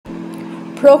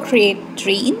Procreate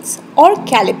Dreams or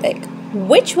Callipeg?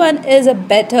 Which one is a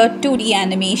better 2D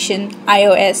animation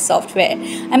iOS software?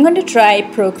 I'm going to try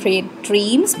Procreate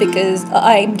Dreams because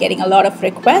I'm getting a lot of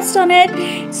requests on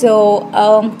it. So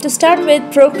to start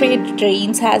with, Procreate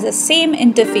Dreams has the same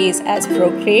interface as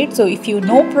Procreate. So if you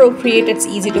know Procreate, it's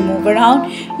easy to move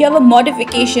around. You have a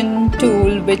modification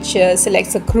tool which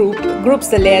selects a groups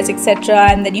the layers, etc.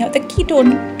 And then you have the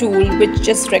ketone tool which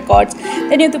just records.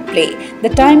 Then you have the play.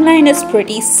 The timeline is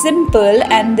pretty simple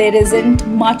and there isn't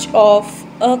much of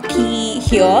a key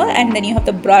here, and then you have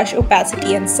the brush,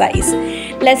 opacity and size.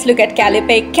 Let's look at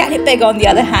Callipeg. Callipeg on the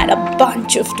other hand, a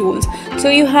bunch of tools. So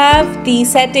you have the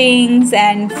settings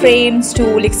and frames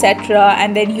tool, etc.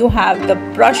 And then you have the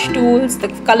brush tools, the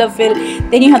color fill.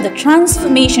 Then you have the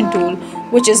transformation tool,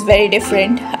 which is very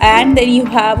different. And then you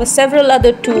have several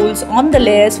other tools on the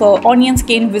layers for onion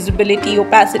skin, visibility,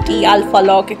 opacity, alpha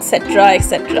lock, etc,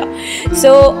 etc.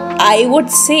 So I would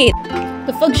say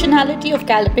the functionality of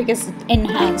Callipeg is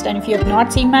enhanced, and if you have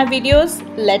not seen my videos,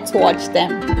 let's watch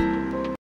them.